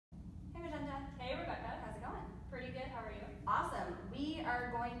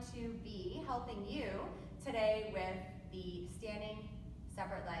to be helping you today with the standing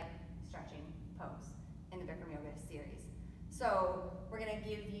separate leg stretching pose in the Bikram Yoga series. So we're going to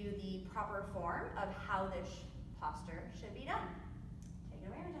give you the proper form of how this posture should be done. Take it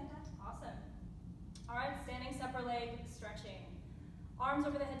away, Magenta. Awesome. All right, standing separate leg stretching. Arms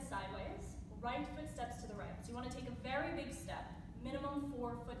over the head sideways, right foot steps to the right. So you want to take a very big step, minimum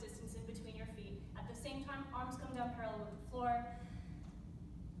 4 foot distance in between your feet. At the same time, arms come down parallel with the floor.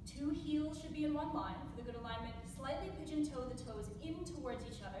 2 heels should be in one line for the good alignment. Slightly pigeon toe the toes in towards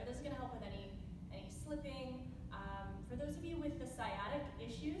each other. This is going to help with any slipping. For those of you with the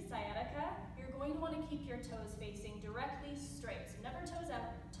sciatica, you're going to want to keep your toes facing directly straight. So never toes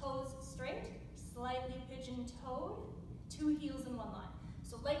out, toes straight, slightly pigeon toed, 2 heels in one line.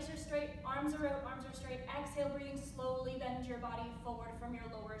 So legs are straight, arms are out, arms are straight. Exhale, breathing slowly, bend your body forward from your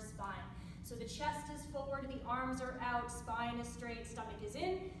lower spine. So the chest is forward, the arms are out, spine is straight, stomach is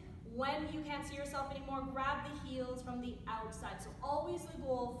in. When you can't see yourself anymore, grab the heels from the outside. So always the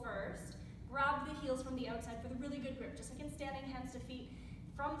goal first. Grab the heels from the outside for the really good grip, just like in standing, hands to feet.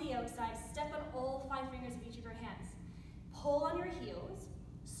 From the outside, step on all 5 fingers of each of your hands. Pull on your heels,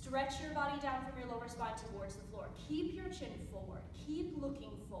 stretch your body down from your lower spine towards the floor. Keep your chin forward, keep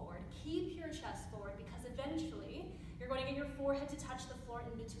looking forward, keep your chest forward, because eventually you're going to get your forehead to touch the floor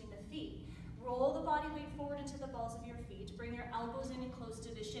in between the feet. Roll the body weight forward into the balls of your feet. Bring your elbows in and close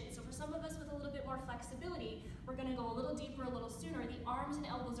to the shin. So for some of us with a little bit more flexibility, we're going to go a little deeper, a little sooner. The arms and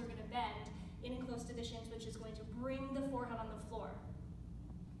elbows are going to bend in and close to the shins, which is going to bring the forehead on the floor.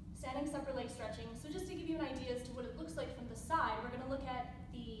 Standing separate leg stretching. So just to give you an idea as to what it looks like from the side, we're going to look at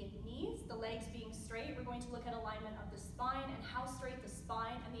the knees, the legs being straight. We're going to look at alignment of the spine and how straight the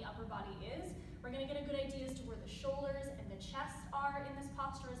spine and the upper body is. We're going to get a good idea as to where the shoulders and the chest are in this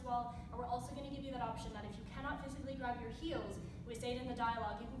posture as well. And we're also going to give you that option that if you cannot physically grab your heels, we say it in the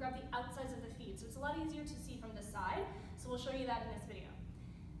dialogue, you can grab the outsides of the feet. So it's a lot easier to see from the side. So we'll show you that in this video.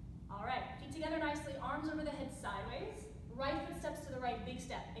 All right, feet together nicely, arms over the head sideways. Right foot steps to the right, big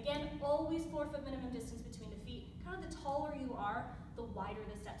step. Again, always 4 foot minimum distance between the feet. Kind of the taller you are, the wider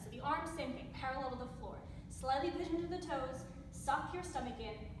the step. So the arms, same thing, parallel to the floor. Slightly pigeon to the toes, suck your stomach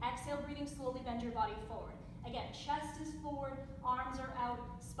in, exhale, breathing slowly, bend your body forward. Again, chest is forward, arms are out,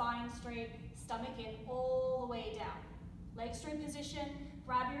 spine straight, stomach in, all the way down. Leg straight position,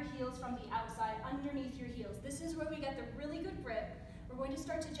 grab your heels from the outside, underneath your heels. This is where we get the really good grip. We're going to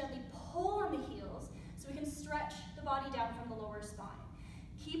start to gently pull on the heels so we can stretch the body down from the lower spine.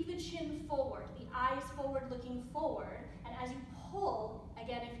 Keep the chin forward, the eyes forward, looking forward, and as you pull,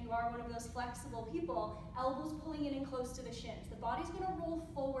 again, if you are one of those flexible people, elbows pulling in and close to the shins. The body's going to roll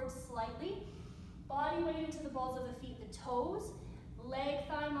forward slightly, body weight into the balls of the feet, the toes, leg,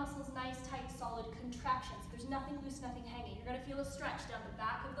 thigh muscles, nice, tight, solid contractions. There's nothing loose, nothing hanging. You're going to feel a stretch down the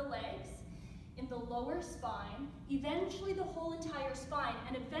back of the legs, in the lower spine, eventually the whole entire spine,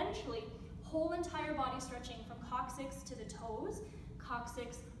 and eventually whole entire body stretching from coccyx to the toes,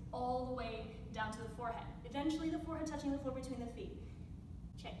 coccyx all the way down to the forehead. Eventually the forehead touching the floor between the feet.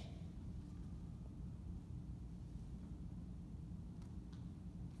 Change.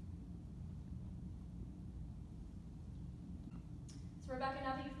 So Rebecca,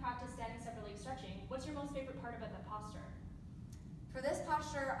 now that you've practiced standing separate leg stretching, what's your most favorite part about that posture? For this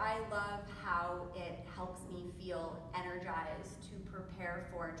posture, I love how it helps me feel energized to prepare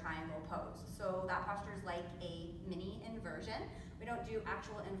for a triangle pose. So that posture is like a mini inversion. We don't do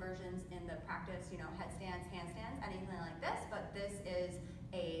actual inversions in the practice, headstands, handstands, anything like this, but this is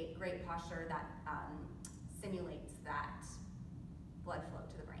a great posture that simulates that blood flow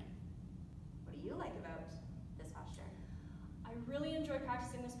to the brain. What do you like about this posture? I really enjoy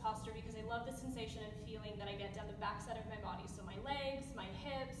practicing this posture because I love the sensation and feeling that I get down the backside of my body. So my legs, my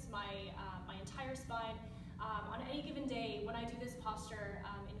hips, my entire spine. On any given day, when I do this posture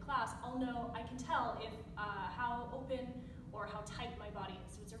in class, I can tell if how open or how tight my body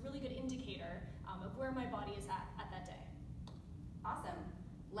is. So it's a really good indicator of where my body is at that day. Awesome.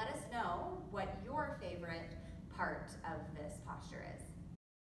 Let us know what your favorite part of this posture is.